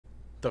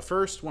The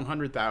first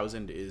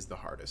 100,000 is the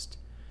hardest.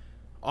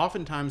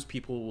 Oftentimes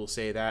people will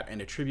say that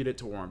and attribute it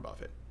to Warren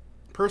Buffett.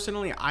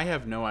 Personally, I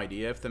have no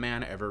idea if the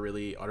man ever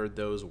really uttered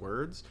those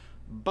words,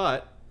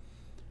 but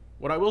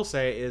what I will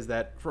say is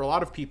that for a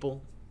lot of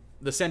people,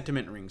 the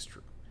sentiment rings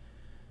true.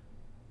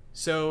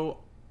 So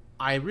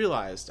I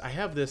realized I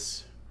have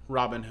this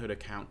Robinhood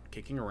account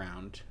kicking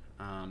around.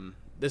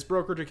 This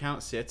brokerage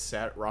account sits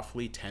at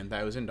roughly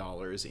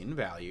 $10,000 in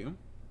value.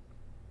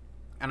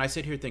 And I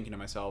sit here thinking to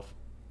myself,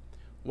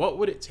 what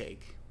would it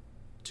take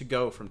to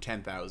go from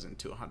 10,000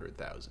 to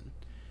 100,000?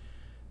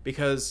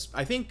 Because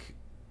I think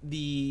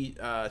the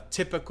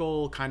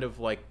typical kind of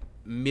like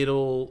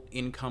middle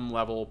income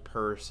level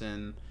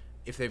person,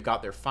 if they've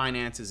got their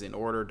finances in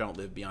order, don't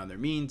live beyond their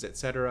means,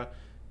 etc.,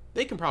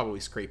 they can probably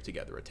scrape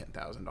together a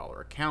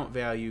 $10,000 account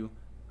value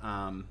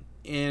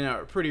in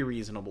a pretty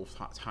reasonable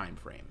time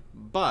frame.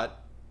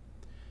 But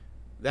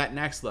that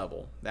next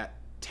level, that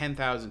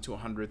 10,000 to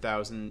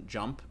 100,000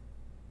 jump,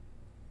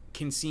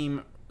 can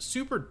seem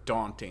super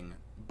daunting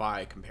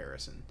by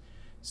comparison.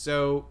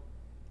 So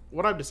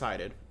what I've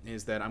decided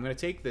is that I'm going to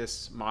take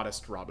this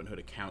modest Robinhood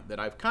account that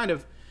I've kind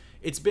of,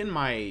 it's been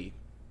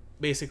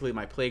basically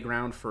my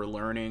playground for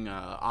learning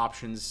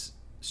options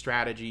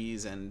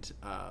strategies and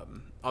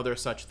other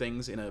such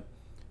things in a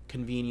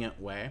convenient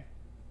way,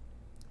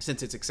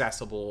 since it's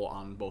accessible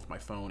on both my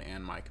phone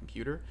and my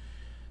computer.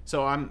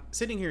 So I'm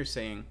sitting here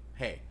saying,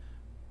 hey,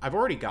 I've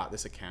already got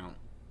this account.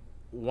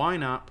 Why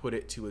not put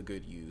it to a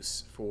good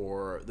use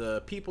for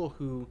the people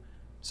who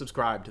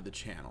subscribe to the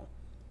channel?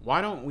 Why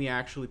don't we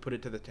actually put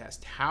it to the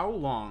test? How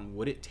long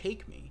would it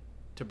take me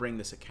to bring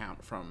this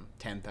account from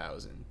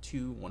 10,000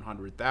 to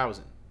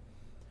 100,000?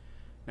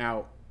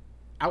 Now,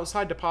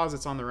 outside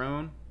deposits on their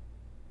own,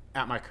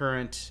 at my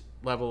current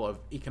level of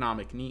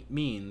economic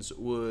means, it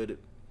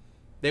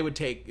would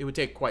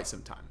take quite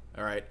some time.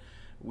 All right,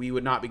 we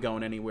would not be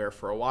going anywhere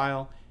for a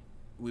while.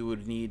 We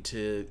would need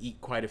to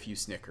eat quite a few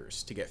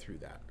Snickers to get through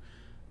that.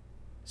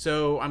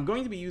 So I'm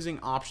going to be using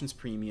options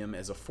premium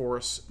as a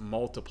force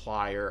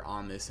multiplier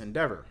on this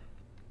endeavor.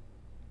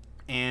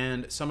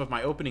 And some of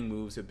my opening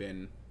moves have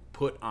been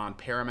put on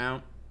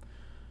Paramount,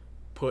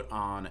 put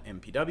on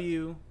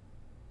MPW,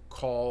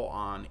 call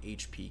on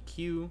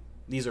HPQ.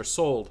 These are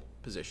sold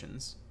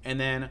positions. And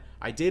then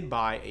I did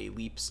buy a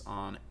leaps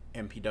on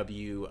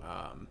MPW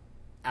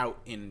out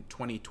in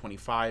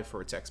 2025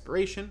 for its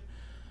expiration.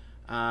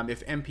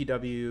 If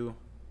MPW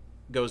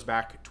goes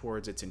back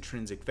towards its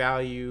intrinsic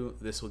value,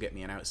 this will get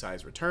me an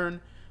outsized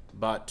return,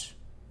 but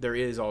there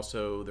is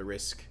also the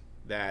risk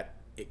that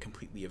it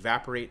completely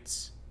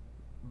evaporates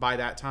by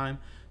that time.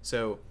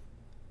 So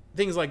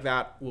things like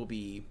that will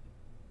be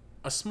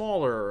a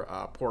smaller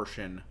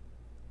portion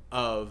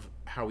of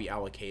how we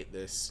allocate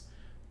this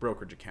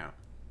brokerage account.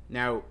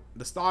 Now,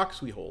 the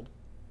stocks we hold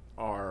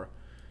are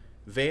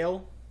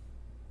Vail,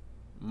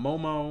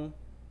 Momo,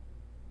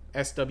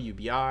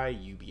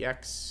 SWBI,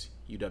 UBX,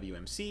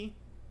 UWMC,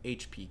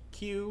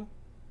 HPQ,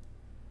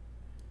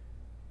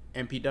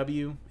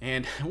 MPW,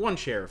 and one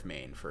share of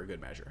Maine for a good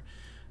measure.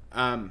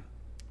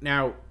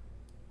 Now,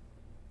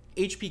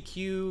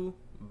 HPQ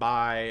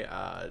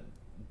by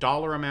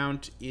dollar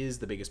amount is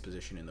the biggest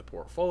position in the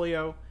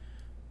portfolio.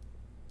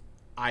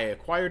 I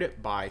acquired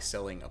it by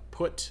selling a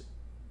put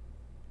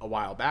a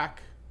while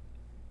back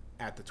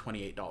at the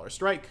 $28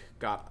 strike,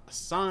 got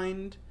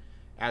assigned.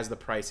 As the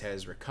price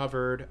has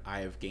recovered,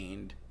 I have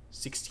gained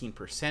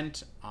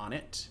 16% on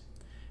it,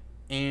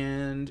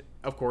 and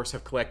of course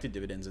have collected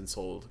dividends and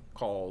sold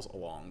calls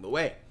along the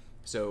way.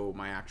 So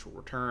my actual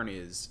return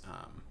is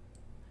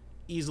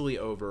easily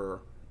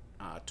over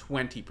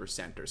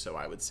 20% or so,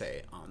 I would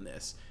say, on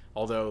this,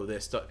 although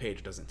this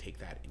page doesn't take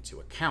that into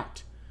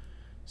account.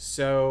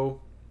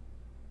 So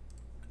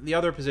the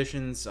other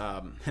positions,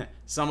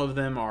 some of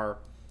them are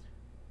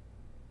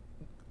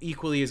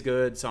equally as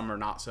good, some are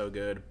not so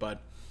good,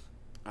 but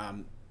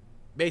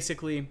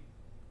basically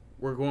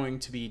we're going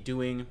to be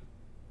doing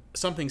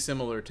something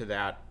similar to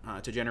that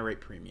to generate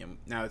premium.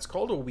 Now, it's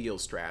called a wheel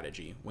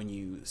strategy when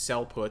you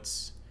sell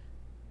puts,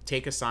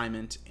 take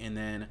assignment, and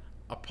then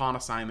upon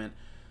assignment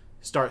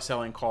start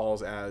selling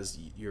calls as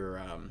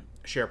your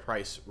share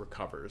price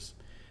recovers.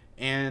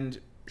 And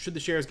should the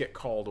shares get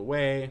called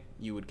away,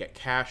 you would get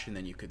cash, and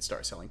then you could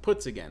start selling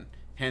puts again.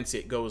 Hence,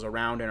 it goes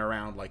around and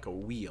around like a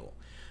wheel.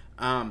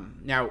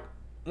 Now,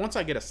 once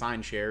I get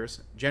assigned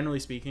shares, generally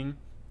speaking,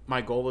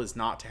 my goal is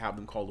not to have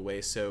them called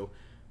away. So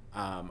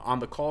on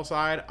the call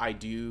side, I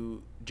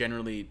do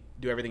generally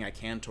do everything I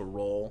can to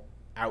roll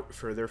out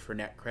further for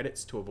net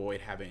credits to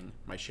avoid having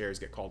my shares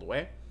get called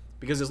away.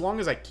 Because as long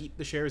as I keep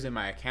the shares in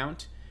my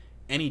account,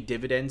 any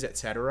dividends,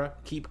 etc.,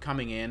 keep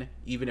coming in,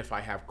 even if I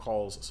have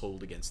calls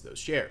sold against those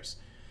shares.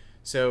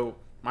 So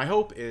my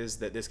hope is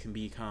that this can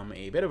become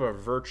a bit of a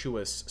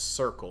virtuous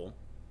circle,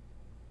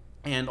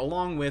 and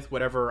along with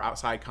whatever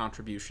outside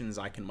contributions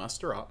I can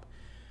muster up,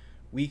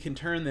 we can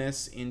turn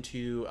this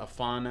into a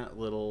fun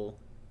little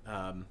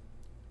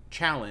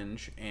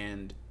challenge,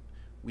 and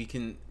we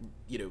can,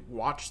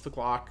 watch the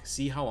clock,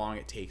 see how long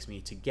it takes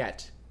me to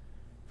get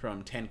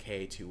from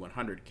 10K to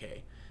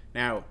 100K.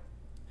 Now,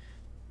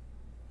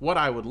 what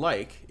I would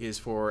like is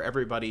for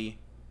everybody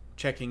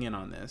checking in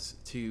on this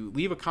to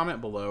leave a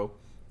comment below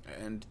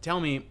and tell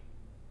me,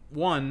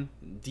 one,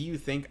 do you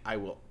think I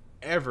will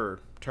ever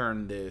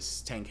turn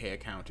this 10K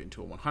account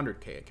into a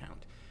 100K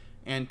account?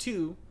 And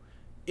two,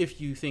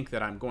 if you think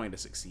that I'm going to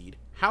succeed,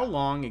 how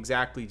long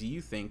exactly do you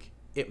think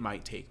it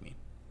might take me?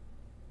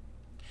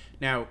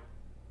 Now,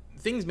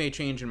 things may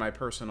change in my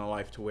personal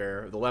life to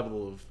where the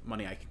level of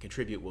money I can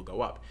contribute will go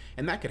up,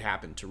 and that could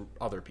happen to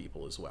other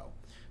people as well.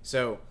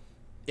 So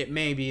it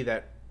may be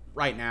that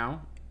right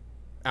now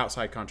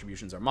outside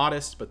contributions are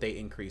modest, but they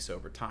increase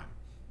over time.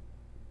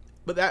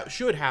 But that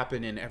should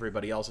happen in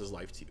everybody else's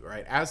life too,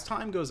 right? As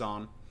time goes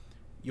on,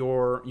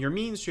 your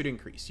means should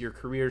increase, your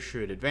career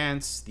should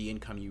advance, the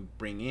income you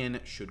bring in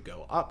should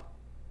go up,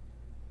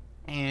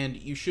 and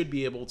you should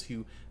be able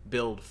to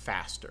build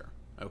faster,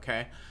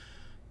 okay?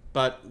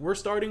 But we're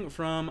starting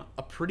from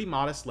a pretty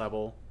modest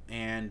level,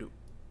 and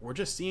we're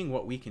just seeing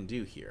what we can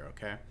do here,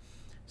 okay?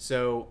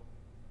 So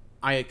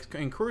I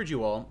encourage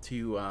you all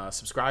to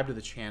subscribe to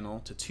the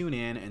channel, to tune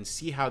in and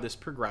see how this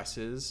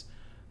progresses.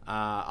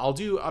 I'll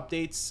do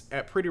updates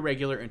at pretty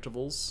regular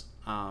intervals,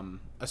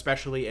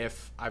 especially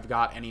if I've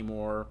got any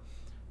more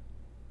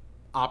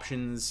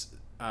options,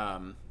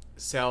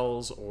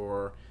 sells,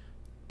 or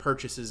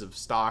purchases of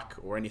stock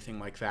or anything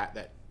like that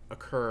that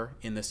occur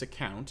in this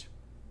account,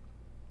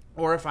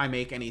 or if I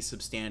make any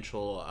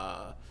substantial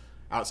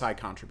outside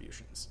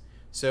contributions.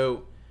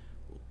 So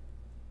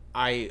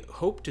I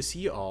hope to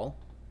see you all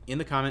in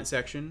the comment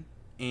section,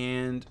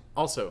 and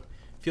also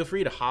feel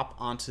free to hop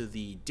onto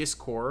the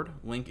Discord.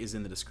 Link is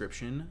in the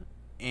description.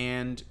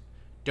 And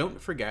don't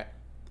forget,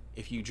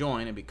 if you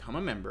join and become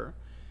a member,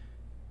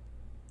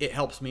 it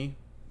helps me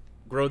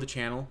grow the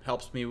channel,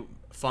 helps me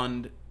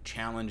fund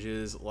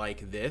challenges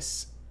like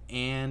this,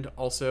 and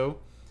also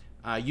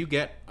you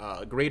get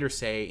a greater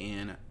say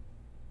in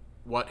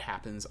what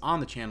happens on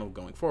the channel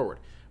going forward.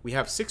 We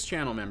have 6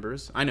 channel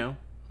members. I know,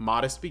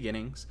 modest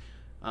beginnings.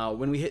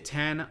 When we hit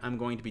 10, I'm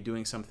going to be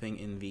doing something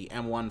in the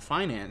M1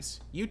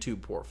 Finance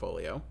YouTube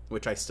portfolio,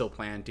 which I still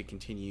plan to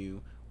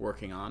continue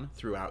working on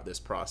throughout this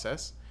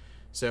process.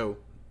 So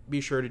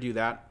be sure to do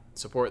that.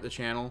 Support the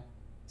channel.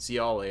 See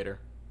y'all later.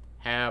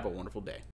 Have a wonderful day.